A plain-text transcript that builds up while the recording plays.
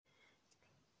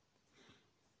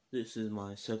This is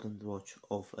my second watch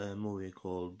of a movie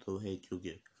called The Hate You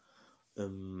Give.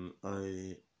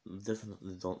 I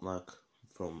definitely don't like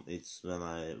from it when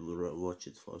I watch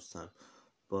it first time,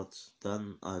 but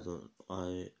then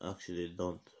I actually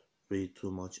don't read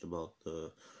too much about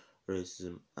the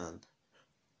racism and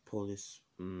police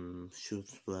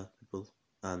shoots black people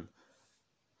and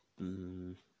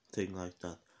thing like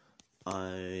that.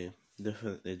 I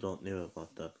definitely don't know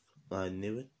about that. I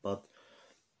knew it, but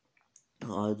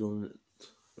I don't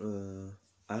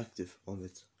active on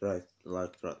it right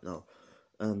now.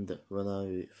 And when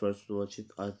I first watch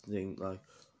it, I think like,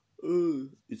 oh,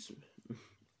 it's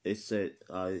a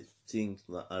I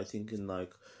thinking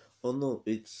like, oh no,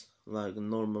 it's like a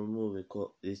normal movie.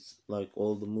 It's like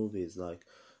all the movies like,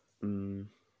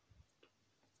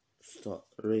 start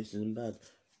racism bad.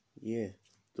 Yeah,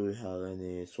 do we have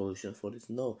any solution for this?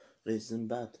 No, racism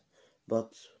bad,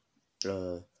 but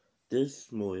uh,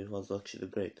 this movie was actually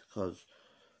great because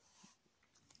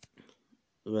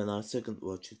when I second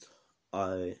watch it,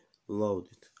 I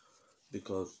loved it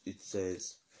because it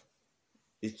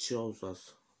shows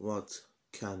us what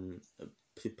can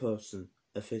a person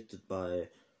affected by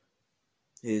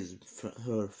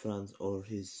her friend or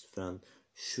his friend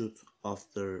shoot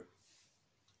after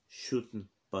shooten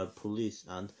by police,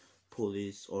 and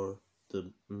police or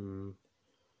the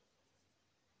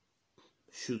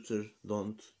shooter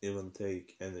don't even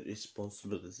take any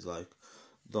responsibility, like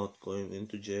not going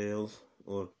into jail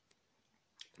or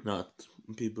not.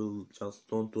 People just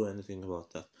don't do anything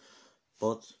about that.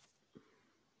 But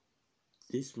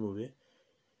this movie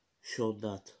showed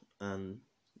that, and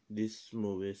this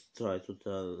movie try to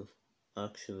tell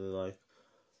actually like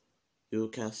you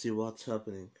can see what's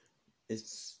happening.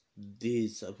 It's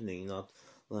this happening, not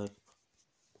like,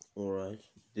 alright,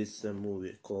 this is a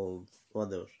movie called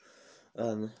whatever,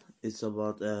 and it's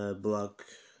about a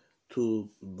two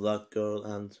black girl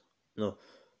and no,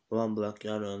 one black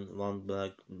girl and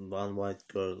one white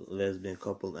girl lesbian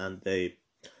couple, and they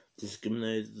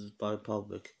discriminated by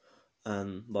public,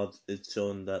 and but it's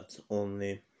shown that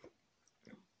only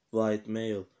white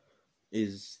male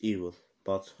is evil.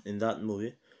 But in that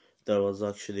movie, there was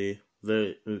actually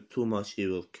very too much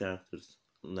evil characters.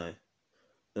 No,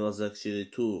 there was actually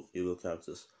two evil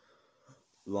characters.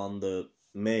 One the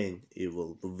main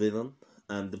evil, the villain,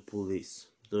 and the police.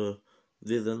 The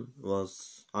villain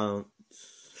was, I don't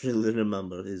really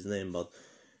remember his name, but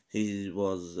he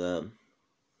was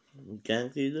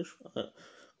gang leader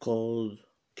called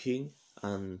King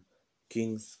and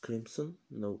King's Crimson.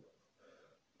 No,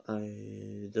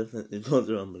 I definitely don't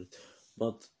remember it.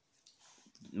 But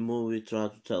movie try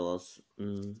to tell us,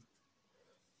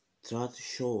 try to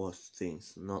show us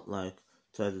things, not like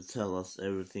try to tell us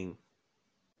everything.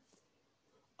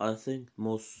 I think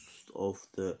most of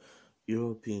the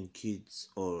European kids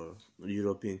or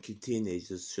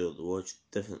teenagers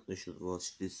definitely should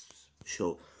watch this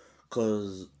show,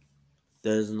 cause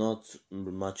there's not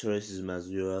much racism as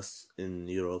US in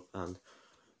Europe, and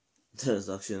there's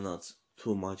actually not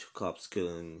too much cops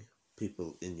killing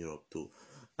people in Europe too,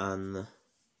 and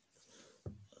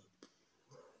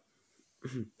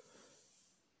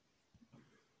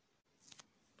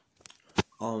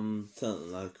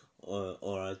telling like,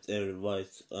 alright, every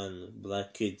white and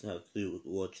black kids have to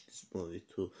watch this movie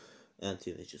too, and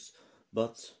teenagers.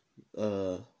 But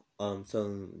uh, I'm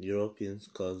telling Europeans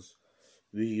because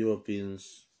we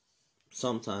Europeans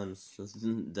sometimes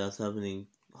that's happening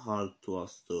hard to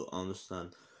us to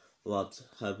understand what's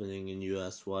happening in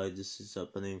US, why this is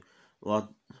happening, what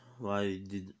why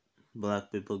did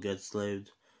black people get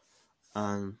slaved,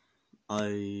 and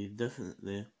I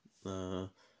definitely uh,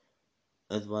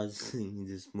 advising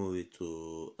this movie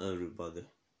to everybody.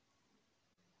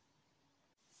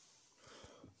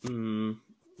 Mm,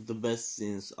 the best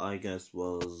scenes, I guess,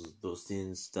 was the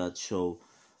scenes that show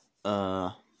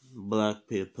uh black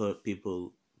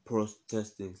people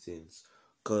protesting scenes,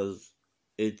 cause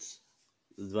it's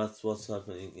that's what's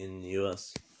happening in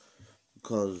US,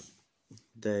 cause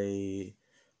they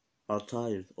are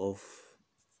tired of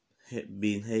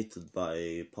being hated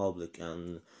by public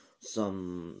and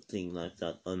something like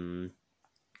that.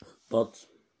 But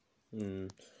mm,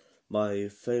 my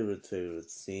favorite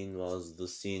scene was the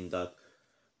scene that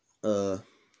uh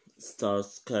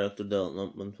Star's character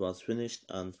development was finished,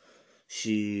 and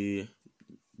she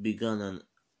began an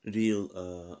real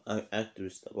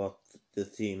activist about the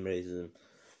theme racism.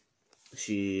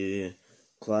 She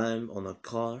climbed on a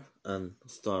car and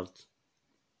start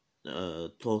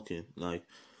talking like,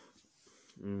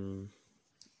 mm,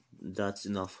 that's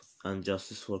enough and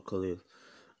justice for Khalil,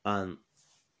 and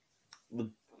the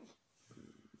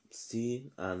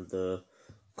scene and the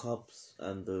cops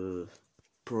and the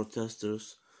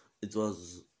protesters. It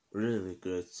was really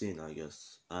great scene, I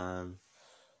guess. And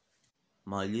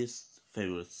my least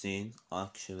favorite scene,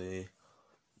 actually,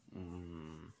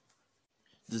 mm,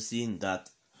 the scene that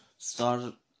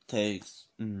Star takes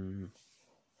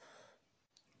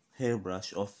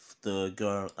hairbrush off the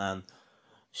girl and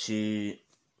she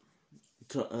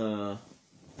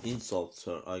insults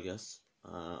her, I guess,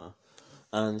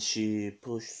 and she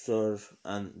pushes her,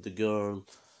 and the girl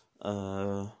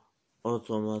uh,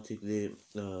 automatically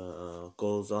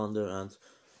goes under and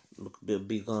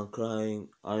began crying.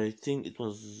 I think it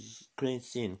was great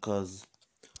scene, cause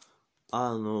I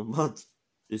don't know, but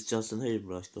it's just an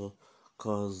hairbrush though,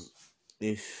 cause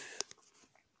if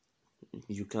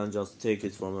you can just take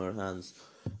it from her hands,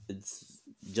 it's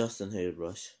just an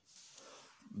hairbrush.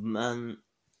 Man,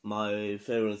 my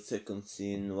favorite second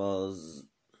scene was,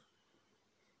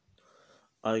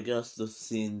 I guess, the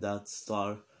scene that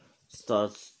starts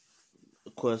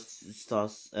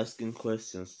starts asking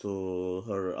questions to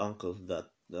her uncle, that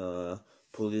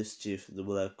police chief, the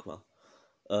black one.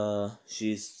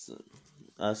 She's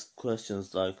asked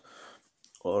questions like,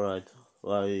 "All right,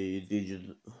 why did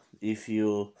you, if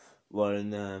you were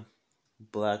in a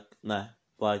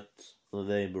white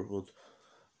neighborhood,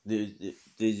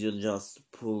 did you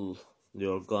just pull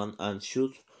your gun and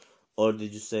shoot, or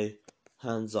did you say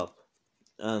hands up?"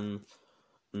 And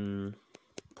mm,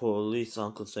 police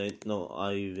uncle said, "No,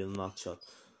 I will not shoot,"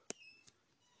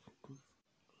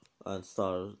 and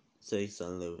start saying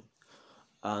and living.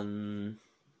 And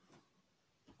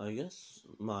I guess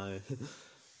my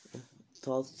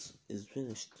thoughts is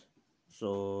finished.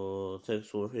 So thanks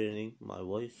for hearing my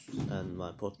voice and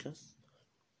my podcast.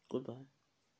 Goodbye.